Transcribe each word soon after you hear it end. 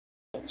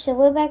So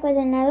we're back with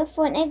another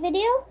Fortnite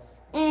video,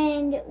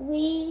 and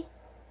we're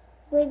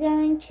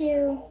gonna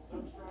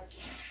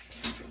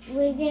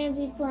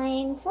be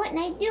playing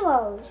Fortnite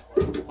duos.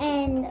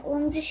 And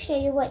let me just show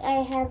you what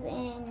I have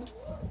in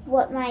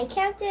what my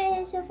character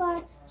is so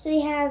far. So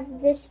we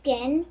have this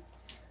skin,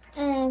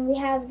 and we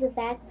have the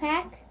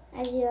backpack,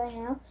 as you all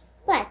know.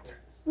 But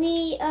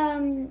we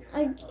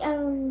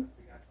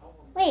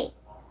wait.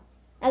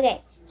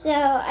 Okay. So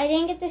I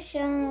didn't get to show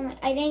them.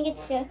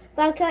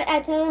 But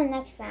I'll tell them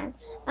next time.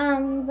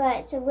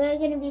 But so we're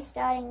gonna be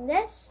starting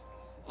this,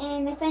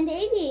 and my friend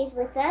Avery is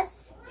with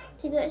us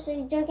to go. So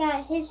you check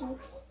out his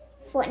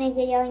Fortnite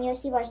video, and you'll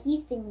see what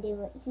he's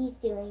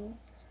doing.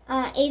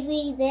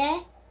 Avery,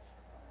 there.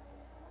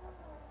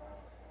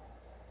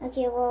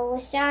 Okay, well we're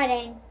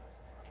starting,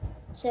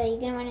 so you're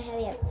gonna want to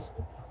hurry up.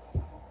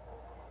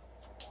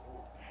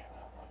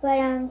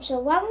 But so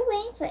while we're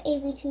waiting for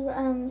Avery to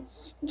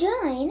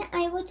join,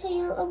 I will tell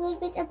you a little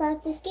bit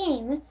about this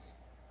game.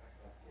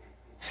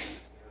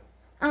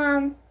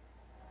 Oh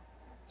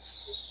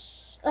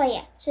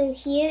yeah, so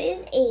here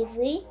is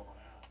Avery.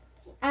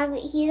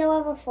 He's a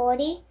level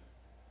 40.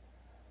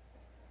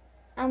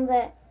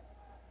 But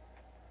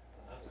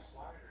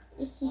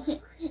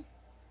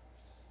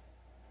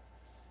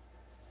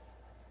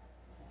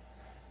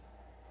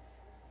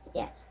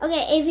yeah.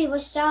 Okay, Avery, we're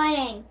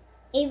starting.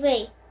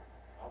 Avery.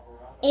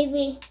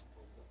 Okay.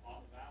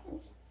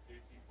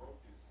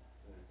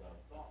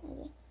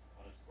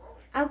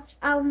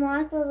 I'll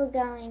mark where we're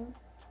going.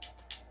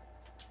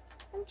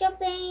 I'm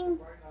jumping.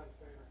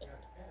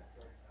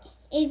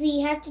 Avery,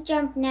 you have to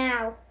jump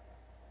now.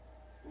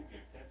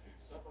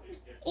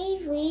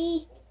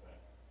 Avery.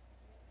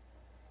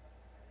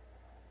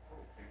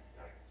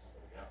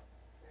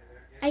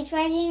 I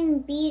tried hitting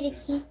B to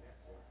keep.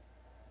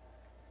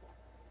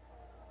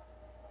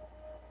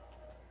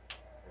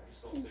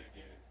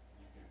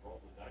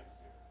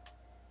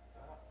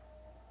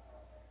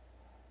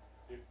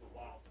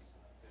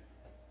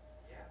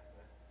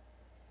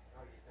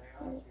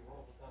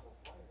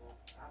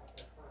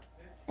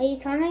 Are you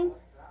coming?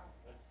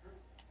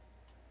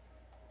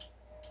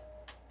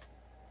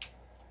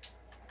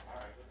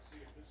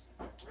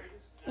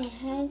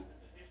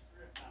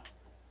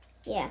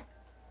 Yeah.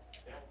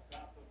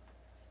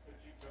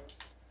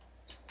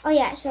 Oh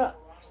yeah, so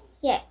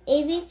yeah,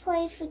 Avery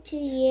played for 2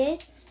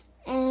 years,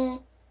 and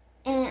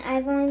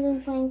I've only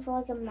been playing for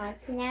like a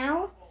month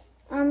now.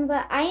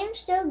 But I am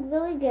still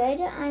really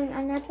good.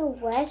 I'm not the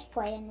worst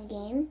player in the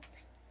game.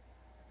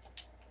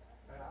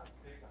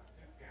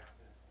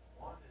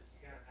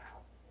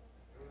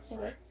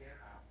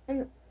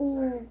 Okay.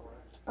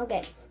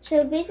 Okay.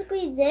 So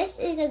basically, this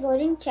is a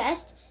golden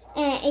chest,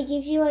 and it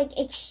gives you like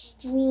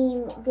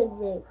extreme good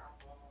loot.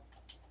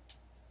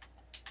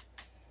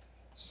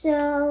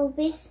 So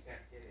if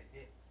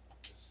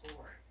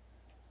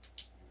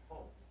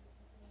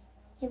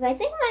I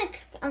think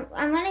I'm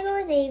gonna go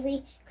with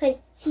Avery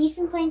because he's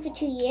been playing for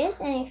 2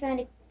 years, and I found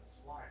it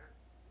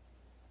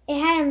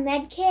had a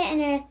med kit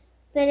and a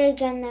better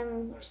gun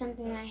than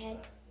something I had.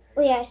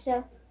 Oh yeah,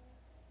 so.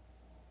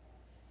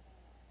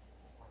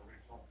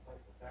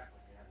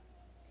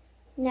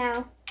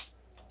 No.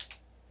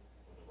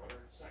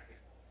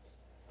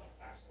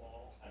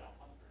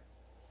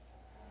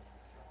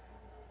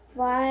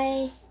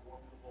 Why?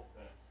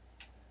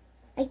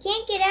 I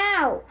can't get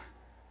out.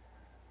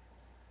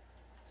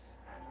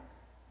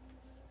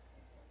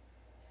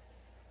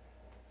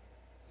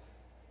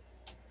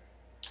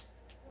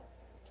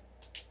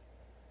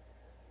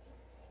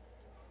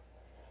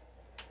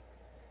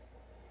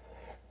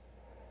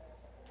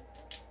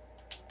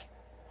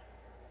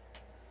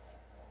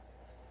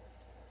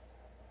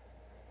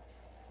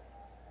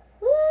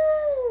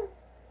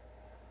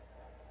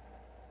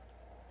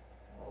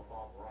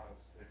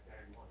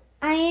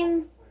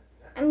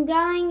 I'm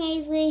going,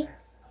 Avery.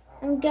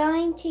 I'm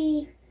going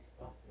to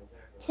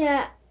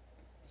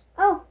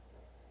oh,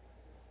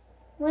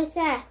 what's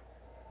that?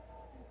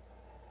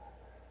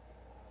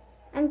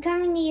 I'm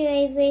coming to you,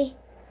 Avery.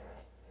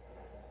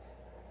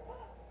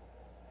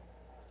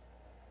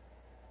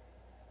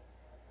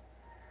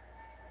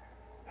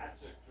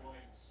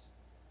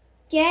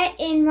 Get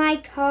in my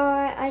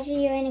car.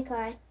 Actually, you're in a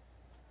car.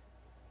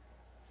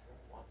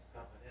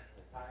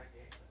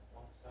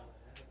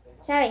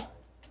 Sorry.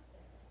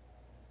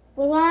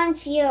 We're low on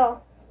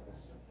fuel.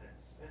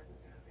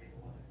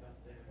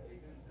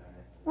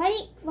 Why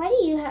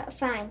do you have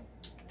fine?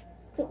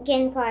 Get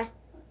in the car.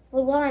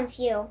 We're low on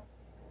fuel.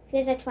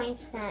 Fuel's at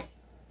 20%.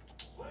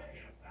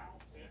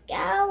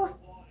 Go.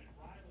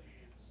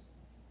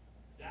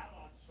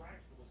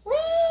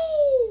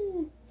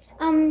 Woo!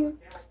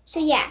 So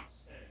yeah.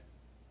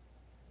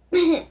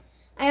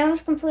 I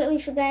almost completely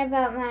forgot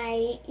about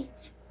my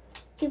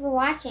people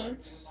watching.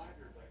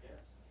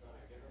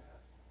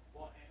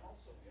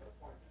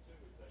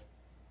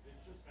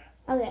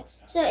 Okay,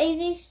 so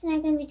Avery's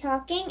not going to be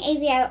talking.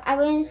 Avery, I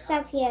wouldn't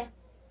stop here.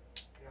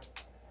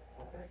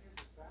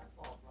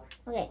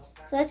 Okay,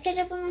 so let's catch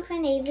up with my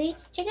friend Avery.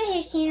 Check out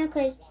his channel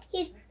because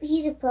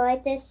he's a pro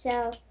at this,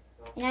 so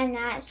and I'm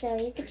not, so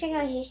you can check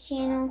out his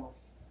channel.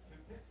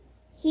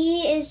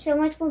 He is so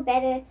much more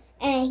better,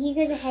 and he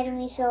goes ahead of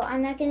me, so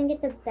I'm not gonna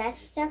get the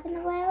best stuff in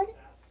the world,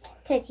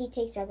 because he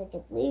takes all the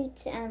good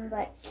loot,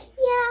 but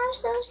yeah,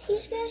 so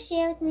he's gonna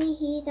share with me.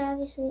 He's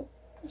obviously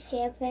a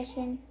share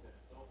person.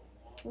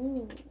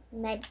 Ooh,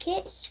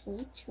 medkit,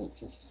 sweet, sweet,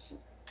 sweet, sweet.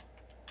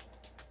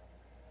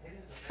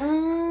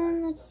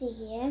 Let's see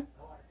here.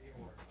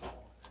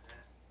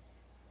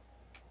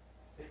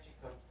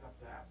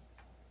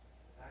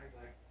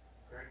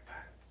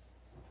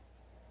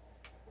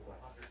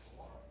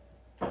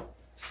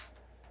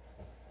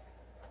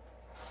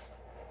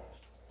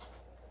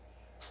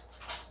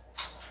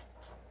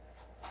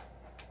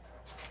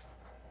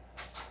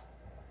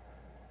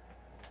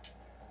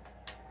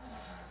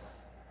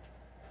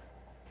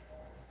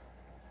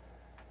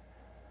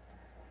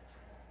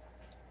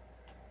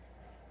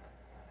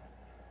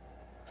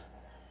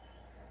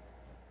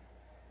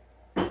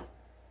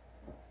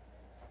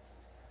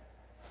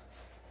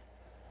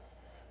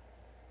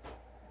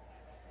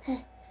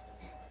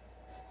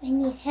 I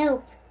need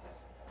help.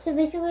 So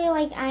basically,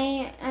 like,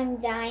 I'm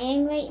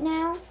dying right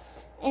now,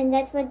 and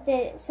that's what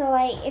so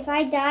like, if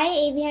I die,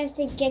 Avi has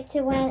to get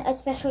to a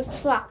special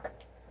truck,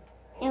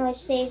 and would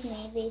save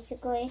me,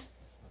 basically.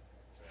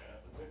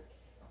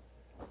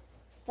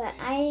 But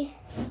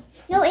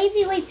no,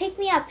 Avi, wait, pick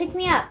me up,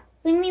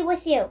 bring me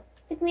with you,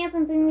 pick me up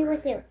and bring me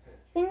with you,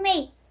 bring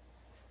me.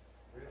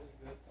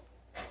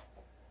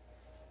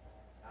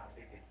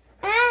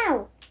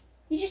 Ow,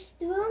 you just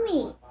threw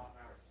me.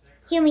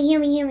 Heal me, heal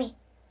me, heal me.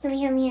 Heal me,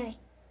 heal me, heal me.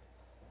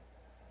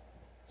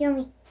 Heal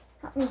me.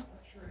 Help me.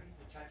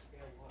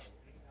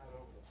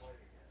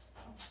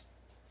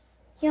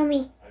 Heal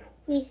me.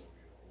 Please.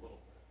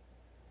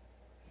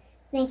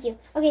 Thank you.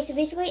 Okay, so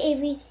basically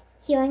Avi's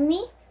healing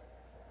me.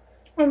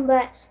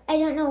 But I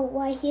don't know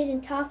why he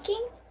isn't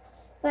talking.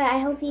 But I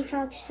hope he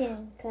talks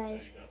soon,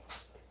 because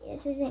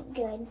this isn't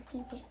good.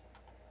 Okay.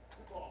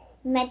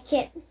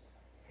 Medkit.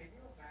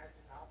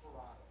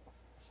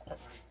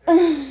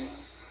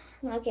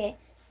 Okay.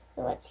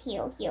 So let's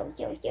heal.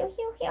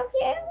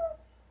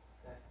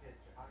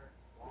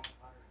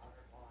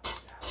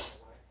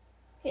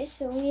 Okay,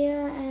 so we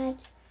are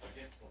at.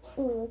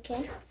 Ooh,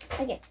 okay.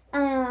 Okay.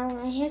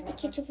 I have to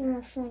catch up with my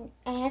friend.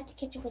 I have to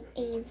catch up with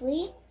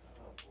Avery.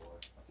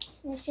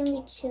 That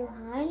shouldn't be too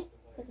hard.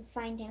 I can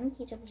find him.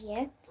 He's over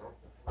here.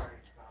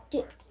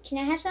 Can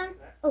I have some?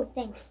 Oh,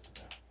 thanks.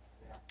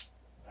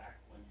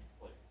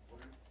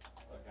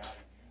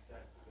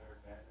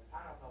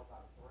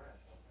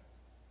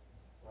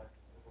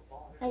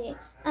 Okay.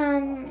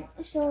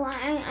 So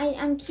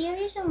I'm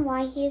curious on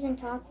why he isn't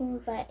talking,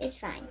 but it's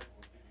fine.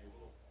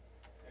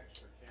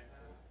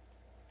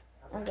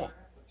 Okay.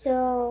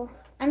 So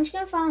I'm just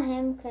gonna follow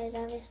him because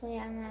obviously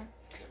I'm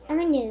a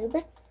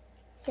noob.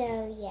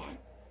 So yeah.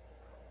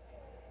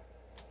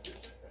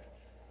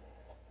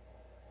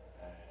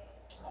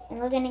 And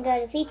we're gonna go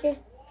defeat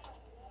this.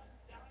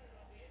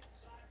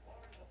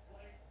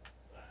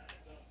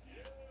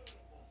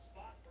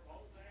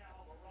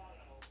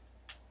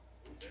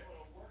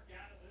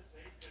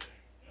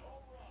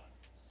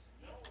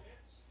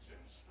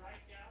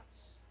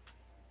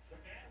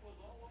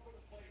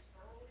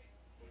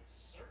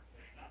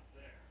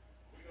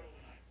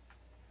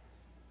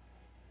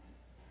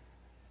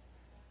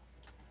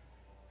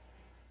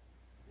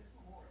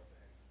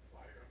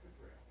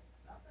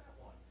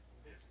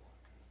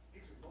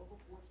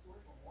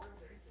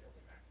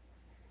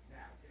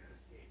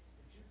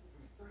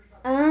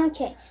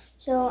 Okay,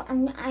 so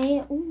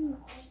ooh,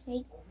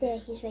 right there,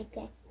 he's right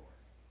there.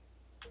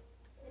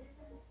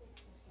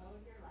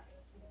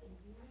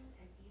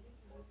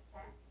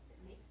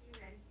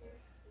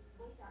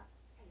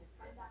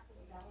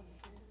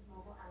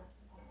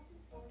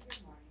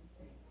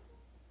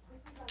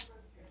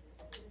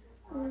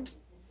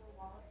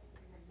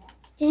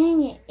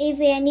 Dang it,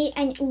 Avery,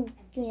 ooh,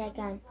 give me that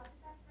gun.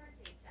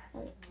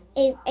 Okay.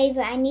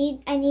 Avery, I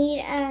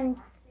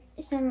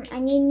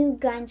need new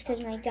guns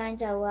because my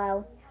guns are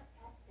low.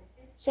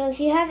 So if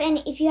you have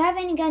any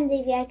guns,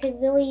 Avery, I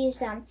could really use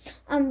them.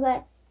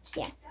 But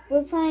so yeah,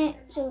 we're playing.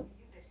 So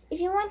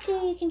if you want to,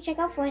 you can check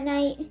out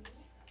Fortnite.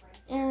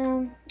 I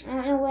don't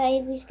know where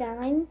Avery's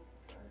going.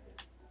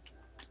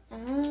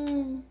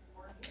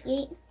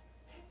 Yeet.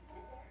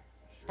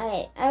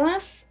 Alright,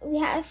 we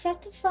have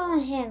to follow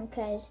him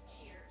because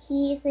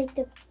he's like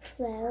the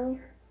pro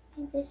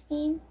in this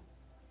game.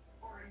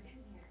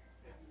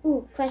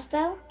 Ooh,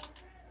 crossbow.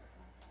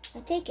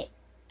 I'll take it.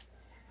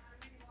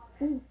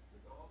 Ooh.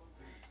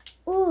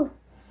 Ooh.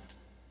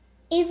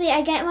 Avery,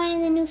 I got one of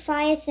the new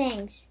fire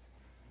things.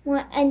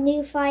 A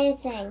new fire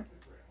thing.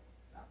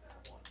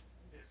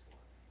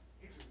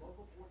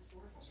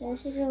 So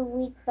this is a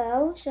weak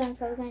bow, so I'm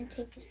probably going to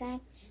take this back.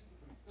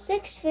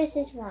 6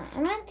 versus 1.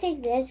 I'm going to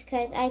take this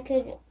because I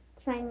could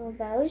find more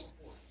bows.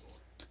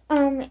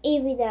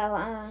 Avery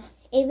though,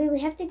 Avery, we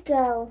have to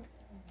go,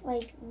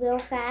 like, real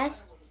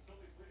fast.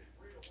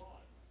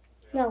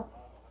 No.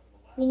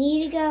 We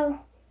need to go.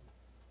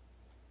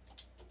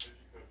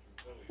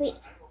 Wait.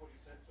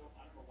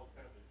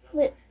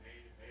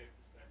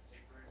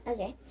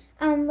 Okay.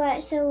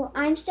 But so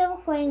I'm still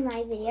recording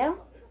my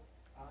video.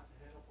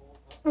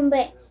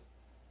 But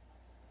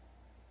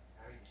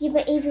yeah,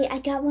 but Avery, I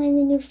got one of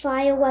the new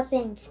fire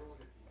weapons.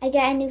 I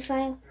got a new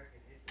fire.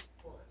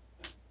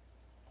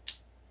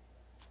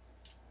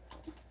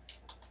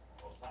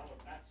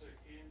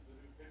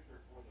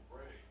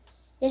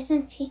 There's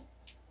some.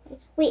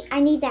 Wait, I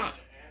need that.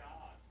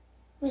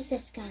 What's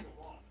this gun?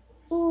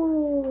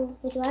 Ooh,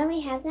 do I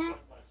already have that?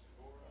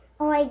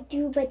 Oh, I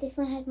do, but this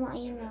one has more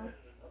ammo.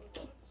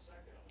 Okay.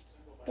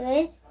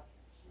 There is?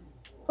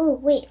 Oh,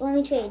 wait, let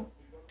me trade.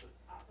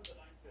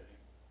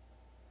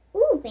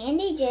 Ooh,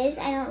 bandages.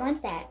 I don't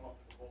want that.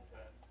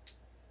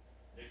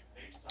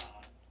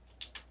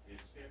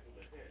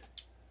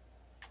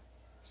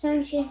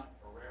 Some shit.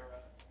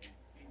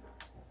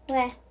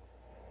 Where?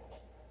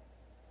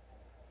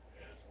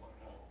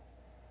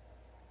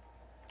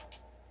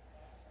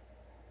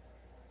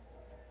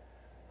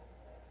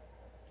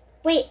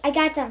 Wait, I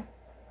got them.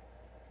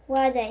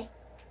 Where are they?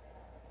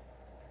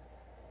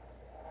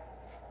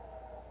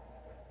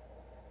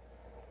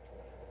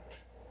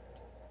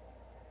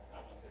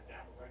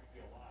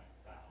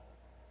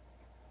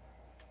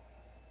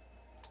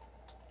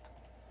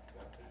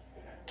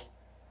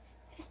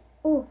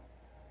 Ooh.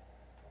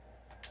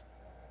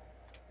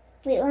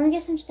 Wait, let me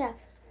get some stuff.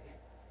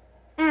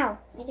 Ow,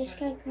 I just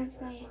got on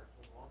fire.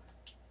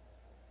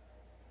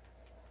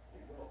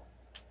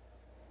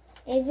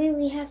 Avery,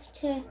 we have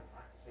to...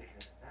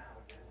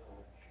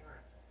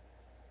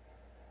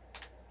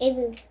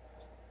 Avery.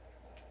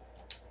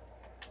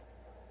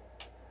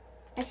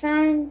 I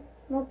found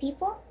more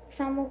people?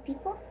 Found more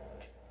people?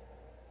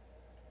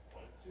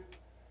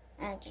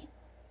 Okay.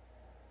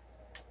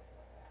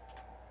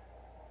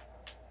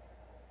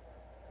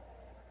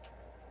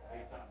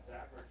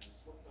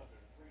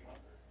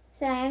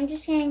 Sorry, I'm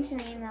just getting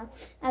some ammo.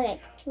 Okay,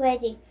 where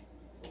is he?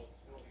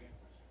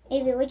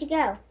 Avery, where'd you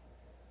go?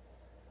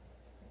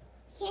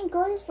 You can't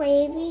go this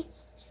way, Avery.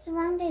 It's just the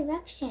wrong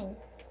direction.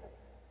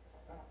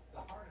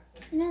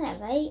 You know that,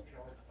 right?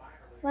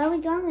 Why are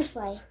we going this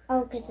way?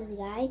 Oh, because of the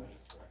guy.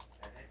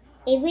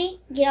 Avery,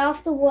 get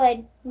off the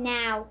wood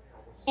now.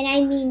 And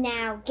I mean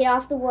now. Get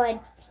off the wood.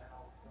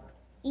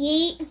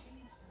 Yeet.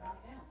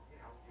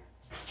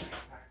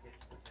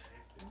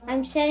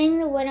 I'm setting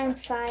the wood on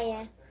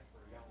fire.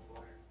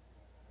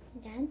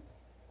 Done?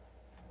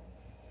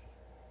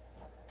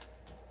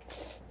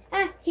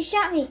 Ah, he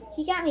shot me.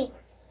 He got me.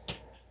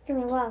 Come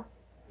here, whoa.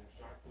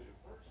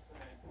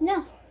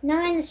 No,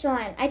 not in the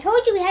storm. I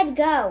told you we had to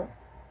go.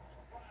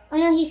 Oh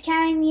no, he's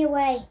carrying me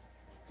away.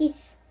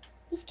 He's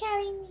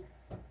carrying me.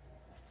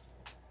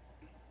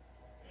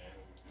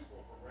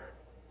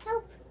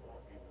 Help.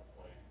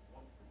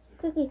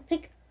 Quickly,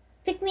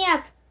 pick me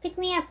up. Pick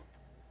me up.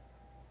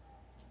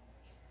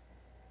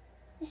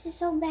 This is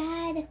so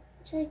bad.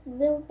 It's like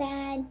real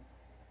bad.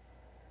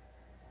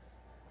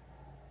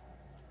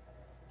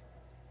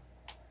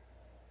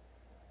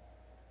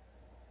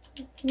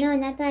 No,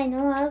 not that I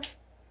know of.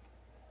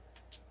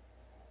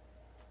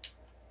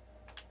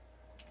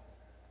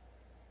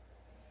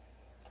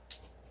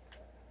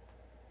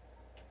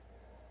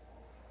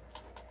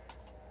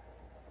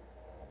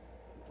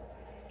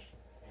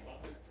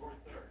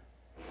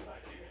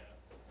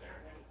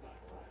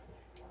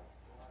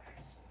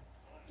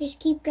 Just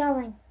keep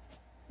going.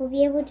 We'll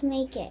be able to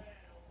make it.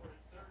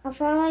 I'll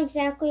follow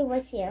exactly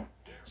with you.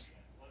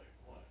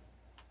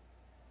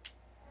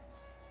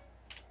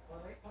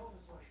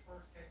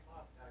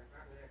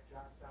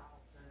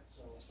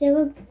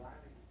 So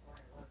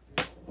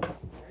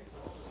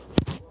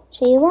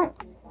you won't.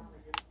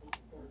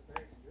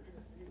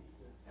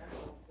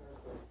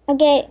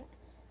 Okay,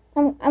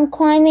 I'm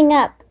climbing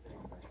up.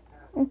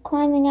 I'm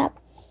climbing up.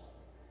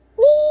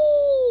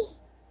 Whee!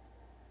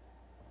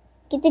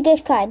 Get the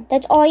gift card.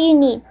 That's all you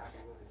need.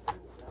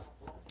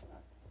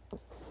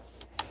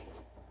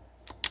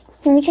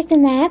 Let me check the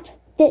map.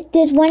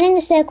 There's one in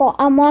the circle.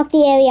 I'll mark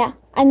the area.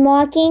 I'm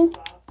marking.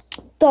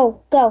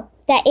 Go, go.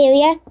 That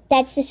area,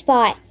 that's the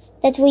spot.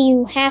 That's where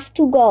you have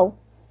to go.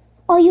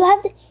 Oh, you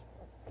have the...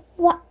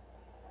 What?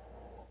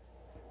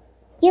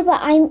 Yeah, but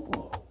I'm...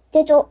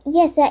 That's all...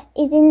 Yes, that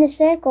is in the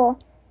circle.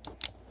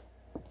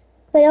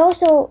 But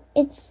also,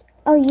 it's...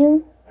 Oh,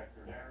 you...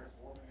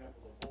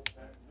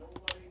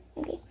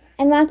 Okay.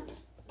 I marked...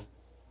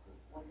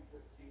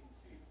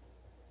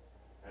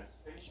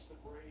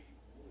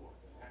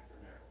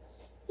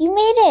 You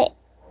made it!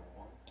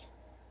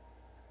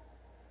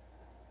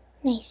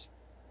 Nice.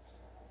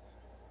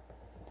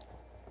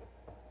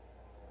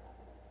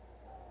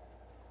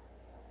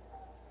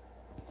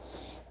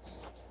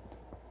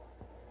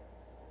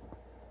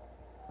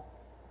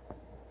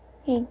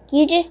 Okay,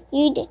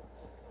 you did.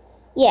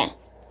 Yeah.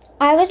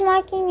 I was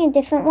marking a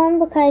different one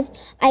because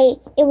it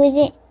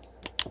wasn't...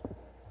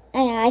 I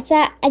don't know, I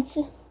thought...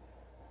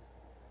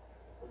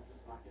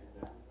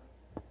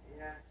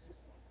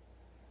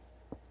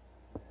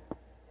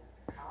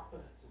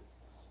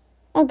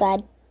 Oh,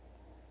 God.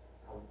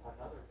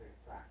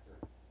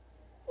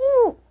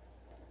 Oh,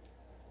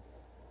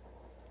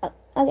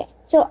 okay,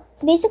 so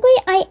basically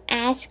I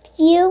asked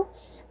you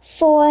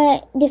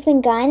 4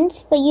 different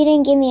guns, but you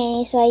didn't give me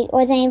any, so I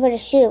wasn't able to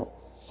shoot.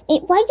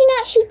 Why'd you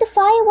not shoot the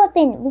fire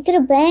weapon? We could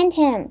have banned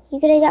him. He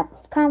could have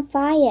got caught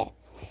fire.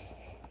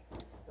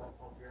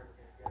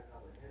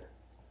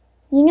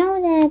 You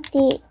know that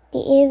the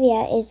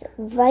area is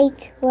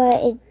right where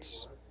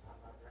it's...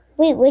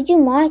 Wait, where'd you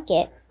mark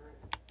it?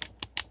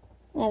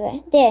 Whatever.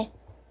 There.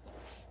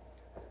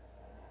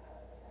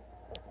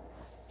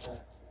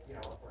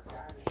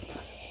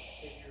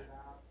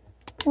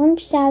 I'm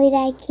sorry that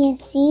I can't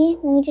see.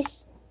 Let me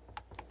just...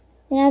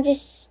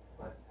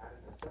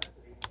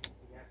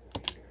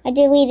 I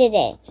deleted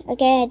it.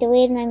 Okay, I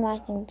deleted my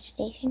marking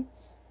station.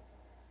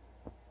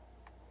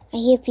 I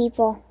hear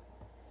people.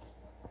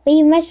 But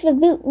you must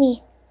reboot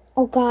me.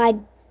 Oh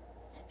God.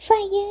 Fire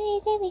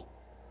is everywhere.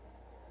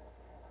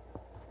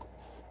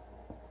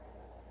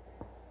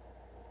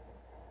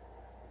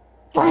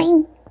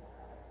 Fine.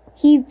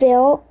 He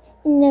built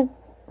in the...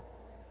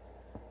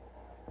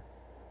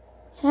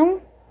 Huh?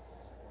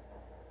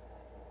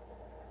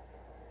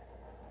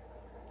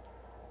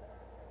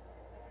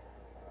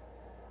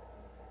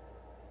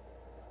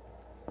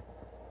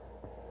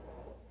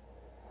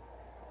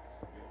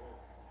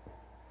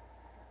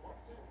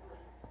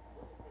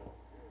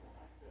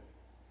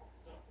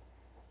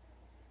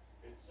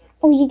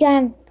 Oh, you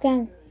got him. Got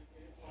him.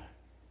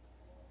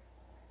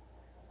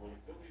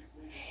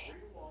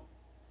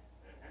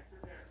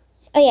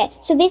 Oh yeah,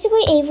 so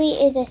basically Avery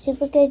is a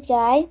super good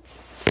guy.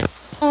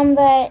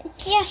 But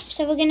yeah,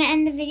 so we're gonna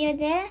end the video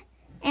there,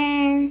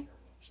 and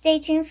stay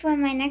tuned for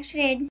my next vid.